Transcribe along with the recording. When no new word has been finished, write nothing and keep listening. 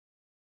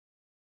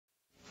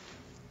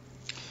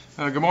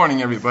Good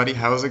morning, everybody.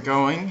 How's it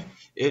going?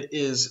 It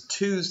is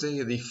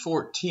Tuesday the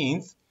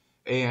 14th,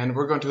 and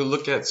we're going to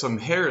look at some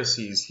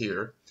heresies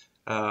here.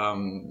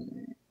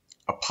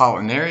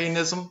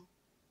 Apollinarianism,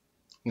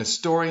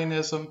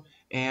 Nestorianism,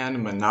 and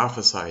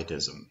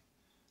Monophysitism.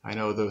 I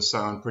know those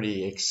sound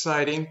pretty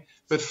exciting,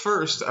 but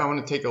first I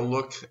want to take a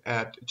look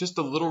at just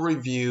a little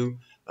review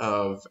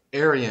of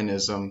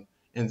Arianism,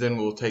 and then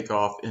we'll take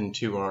off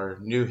into our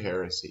new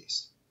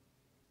heresies.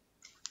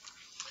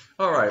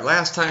 All right,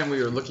 last time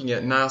we were looking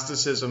at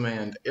Gnosticism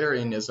and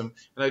Arianism,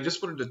 and I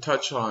just wanted to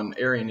touch on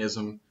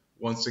Arianism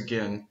once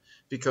again,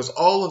 because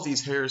all of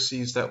these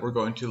heresies that we're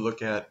going to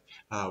look at,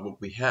 what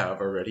we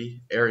have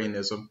already,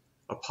 Arianism,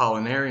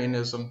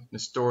 Apollinarianism,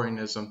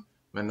 Nestorianism,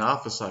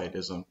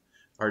 Monophysitism,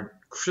 are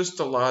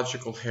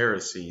Christological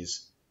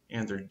heresies,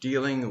 and they're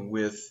dealing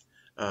with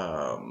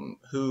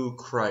who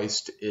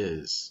Christ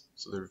is.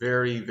 So they're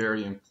very,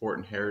 very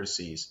important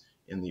heresies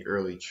in the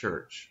early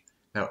church.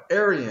 Now,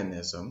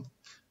 Arianism,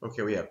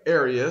 okay, we have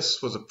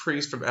Arius, was a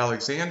priest from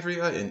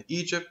Alexandria in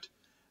Egypt,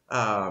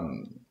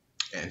 and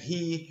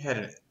he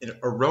had an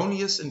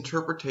erroneous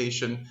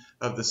interpretation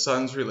of the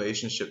Son's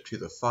relationship to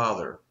the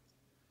Father.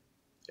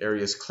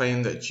 Arius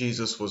claimed that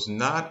Jesus was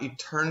not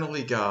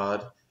eternally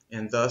God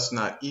and thus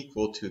not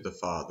equal to the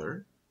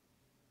Father.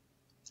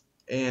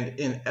 And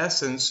in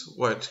essence,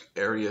 what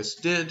Arius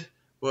did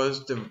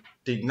was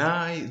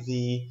deny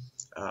the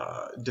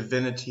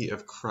divinity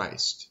of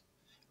Christ.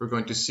 We're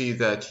going to see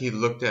that he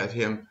looked at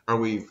him, or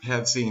we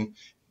have seen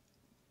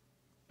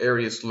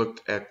Arius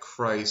looked at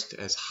Christ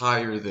as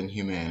higher than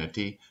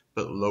humanity,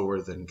 but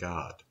lower than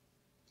God.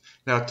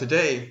 Now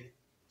today,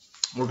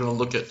 we're going to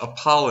look at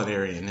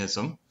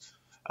Apollinarianism.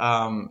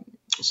 And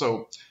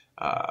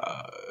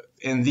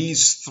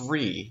these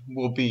three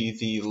will be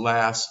the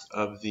last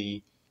of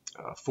the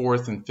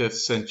 4th and 5th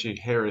century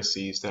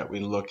heresies that we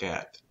look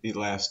at. The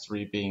last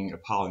three being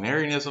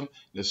Apollinarianism,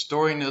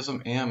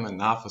 Nestorianism, and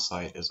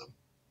Monophysitism.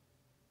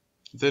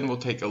 Then we'll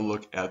take a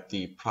look at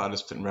the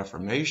Protestant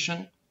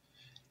Reformation,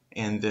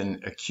 and then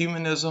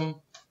ecumenism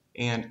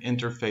and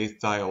interfaith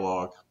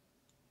dialogue.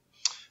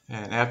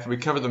 And after we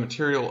cover the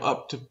material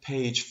up to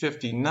page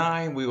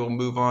 59, we will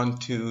move on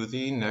to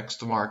the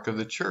next mark of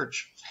the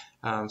church.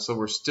 So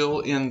we're still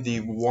in the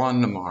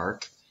 1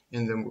 mark,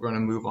 and then we're going to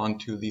move on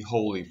to the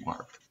holy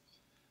mark.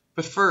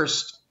 But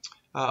first,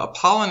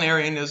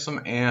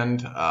 Apollinarianism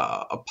and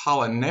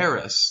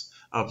Apollinaris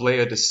of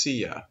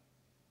Laodicea.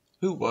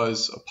 Who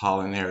was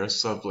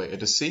Apollinaris of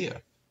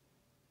Laodicea?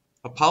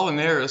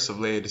 Apollinaris of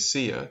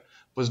Laodicea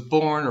was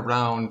born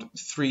around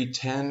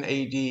 310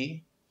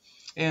 AD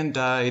and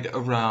died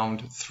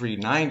around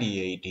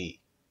 390 AD.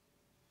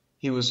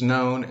 He was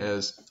known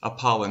as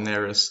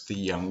Apollinaris the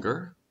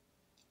Younger,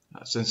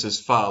 since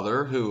his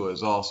father, who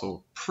was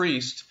also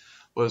priest,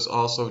 was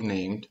also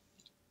named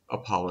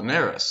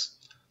Apollinaris.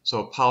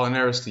 So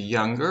Apollinaris the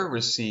Younger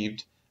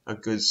received a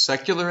good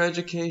secular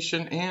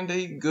education and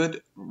a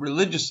good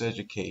religious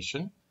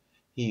education.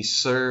 He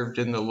served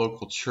in the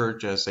local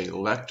church as a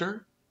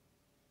lector,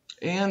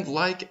 and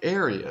like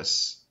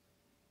Arius,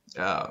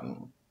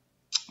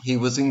 he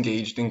was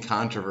engaged in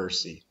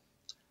controversy.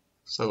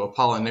 So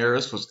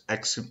Apollinaris was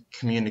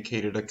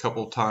excommunicated a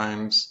couple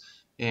times,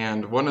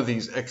 and one of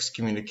these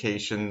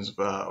excommunications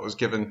was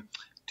given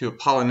to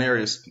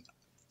Apollinaris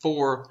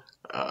for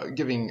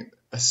giving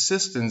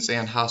assistance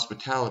and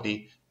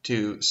hospitality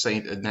to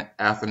Saint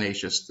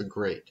Athanasius the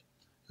Great,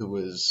 who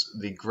was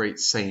the great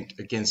saint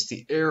against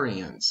the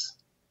Arians.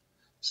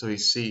 So you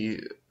see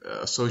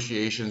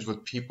associations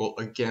with people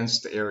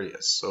against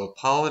Arius. So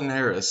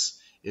Apollinaris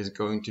is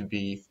going to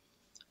be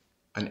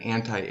an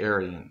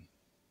anti-Arian.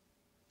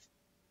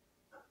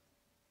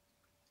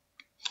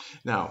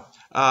 Now,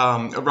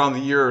 around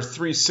the year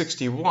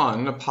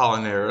 361,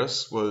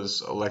 Apollinaris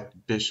was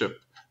elected bishop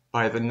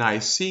by the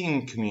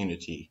Nicene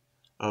community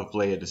of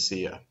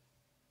Laodicea.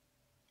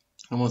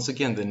 And once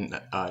again,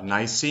 the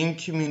Nicene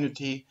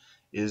community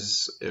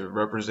is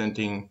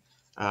representing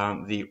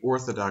the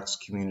Orthodox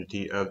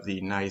community of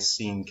the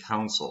Nicene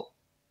Council.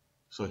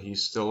 So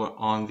he's still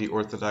on the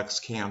Orthodox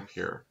camp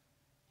here.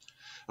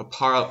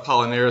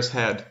 Apollinaris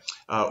had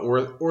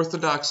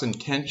Orthodox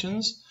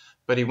intentions,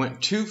 but he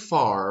went too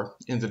far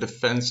in the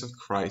defense of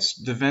Christ's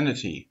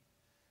divinity.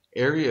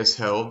 Arius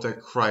held that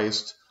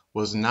Christ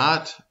was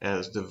not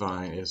as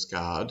divine as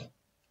God,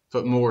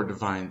 but more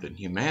divine than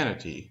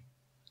humanity.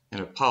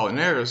 And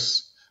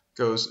Apollinaris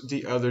goes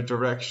the other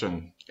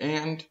direction.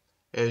 And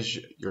as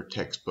your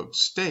textbook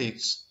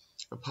states,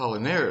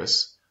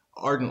 Apollinaris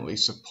ardently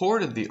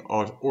supported the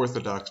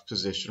Orthodox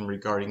position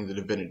regarding the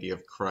divinity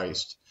of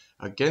Christ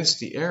against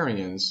the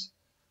Arians,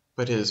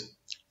 but his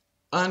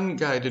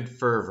unguided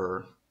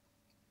fervor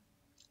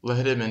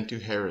led him into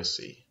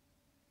heresy.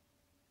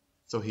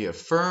 So he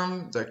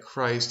affirmed that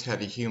Christ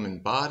had a human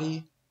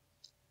body.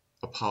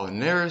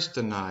 Apollinaris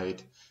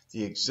denied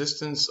the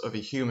existence of a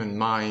human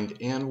mind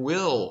and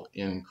will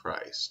in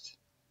Christ.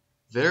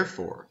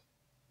 Therefore,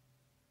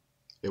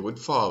 it would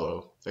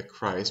follow that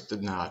Christ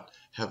did not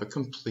have a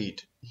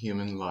complete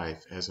human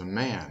life as a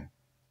man.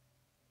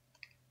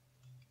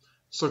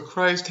 So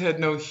Christ had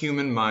no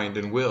human mind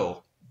and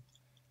will.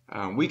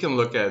 We can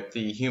look at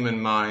the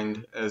human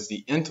mind as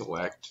the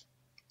intellect,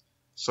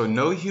 so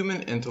no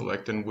human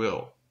intellect and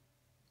will.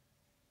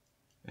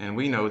 And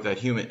we know that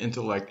human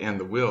intellect and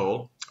the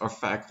will are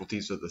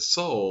faculties of the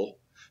soul.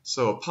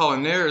 So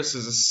Apollinaris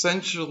is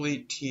essentially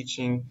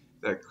teaching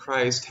that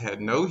Christ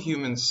had no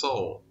human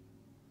soul.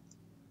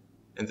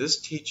 And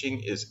this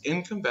teaching is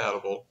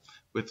incompatible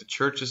with the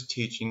Church's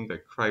teaching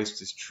that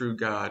Christ is true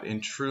God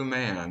and true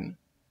man,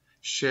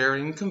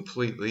 sharing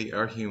completely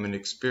our human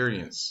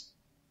experience.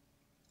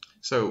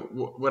 So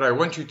what I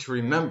want you to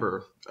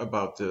remember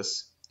about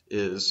this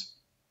is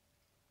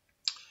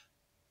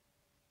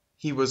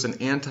he was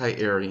an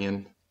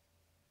anti-Arian,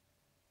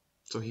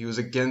 so he was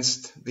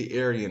against the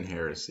Arian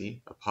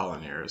heresy,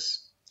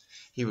 Apollinaris.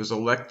 He was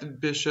elected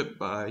bishop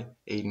by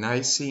a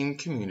Nicene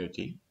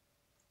community,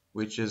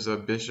 which is a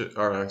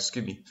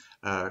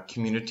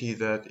community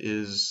that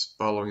is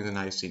following the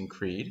Nicene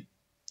Creed.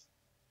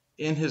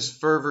 In his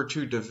fervor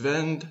to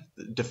defend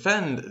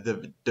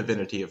the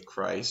divinity of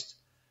Christ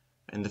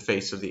in the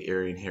face of the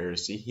Arian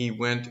heresy, he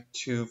went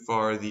too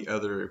far the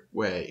other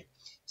way.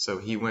 So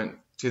he went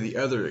to the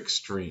other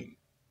extreme.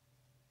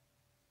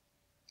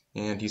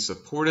 And he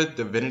supported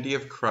the divinity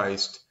of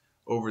Christ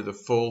over the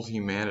full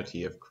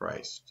humanity of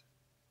Christ.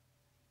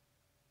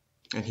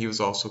 And he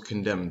was also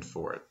condemned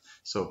for it.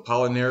 So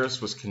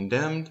Apollinaris was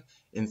condemned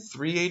in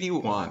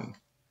 381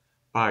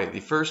 by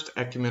the First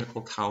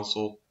Ecumenical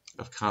Council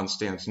of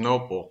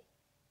Constantinople.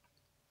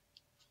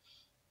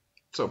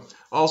 So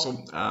also,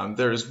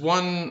 there is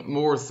one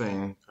more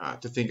thing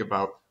to think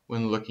about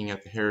when looking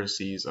at the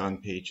heresies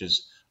on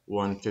pages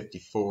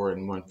 154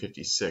 and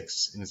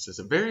 156, and this is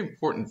a very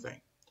important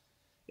thing.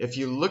 If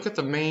you look at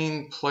the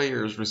main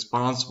players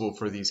responsible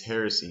for these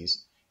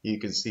heresies, you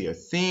can see a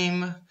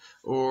theme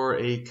or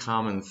a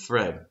common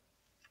thread.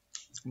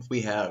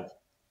 We have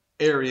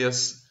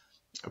Arius,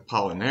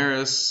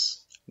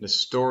 Apollinaris,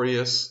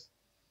 Nestorius.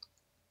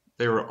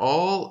 They were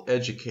all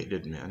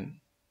educated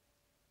men,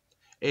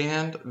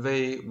 and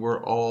they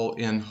were all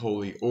in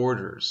holy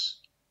orders.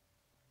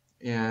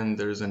 And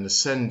there's an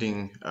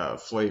ascending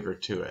flavor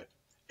to it.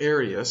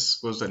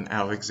 Arius was an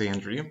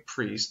Alexandrian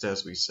priest,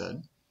 as we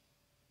said,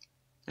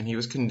 and he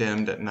was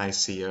condemned at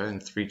Nicaea in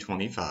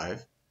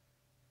 325.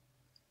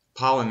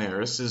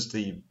 Apollinaris is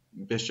the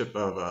bishop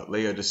of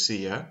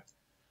Laodicea.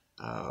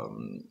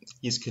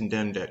 He's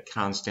condemned at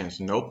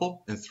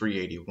Constantinople in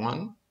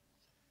 381.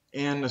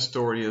 And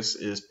Nestorius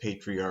is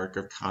Patriarch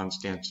of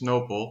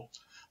Constantinople,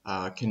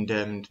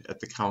 condemned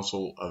at the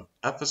Council of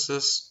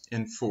Ephesus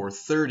in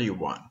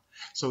 431.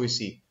 So we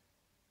see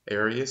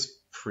Arius,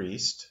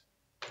 priest,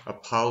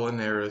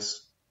 Apollinaris,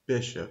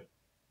 bishop,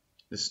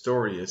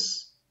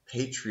 Nestorius,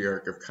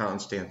 Patriarch of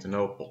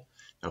Constantinople.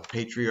 Now,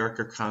 Patriarch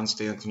of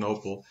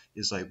Constantinople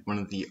is like one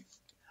of the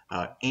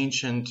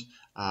ancient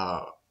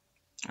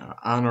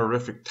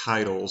honorific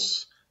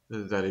titles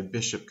that a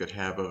bishop could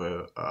have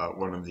of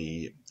one of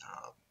the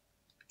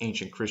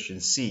ancient Christian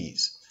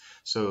sees.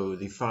 So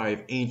the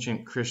 5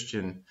 ancient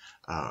Christian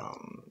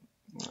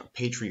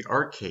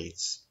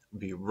patriarchates would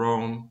be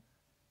Rome,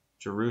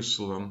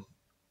 Jerusalem,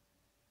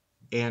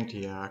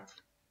 Antioch,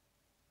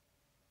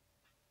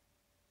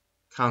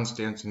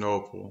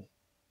 Constantinople,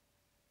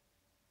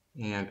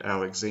 and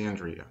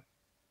Alexandria.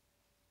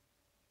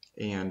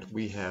 And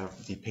we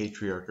have the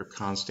Patriarch of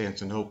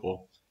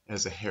Constantinople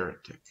as a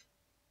heretic.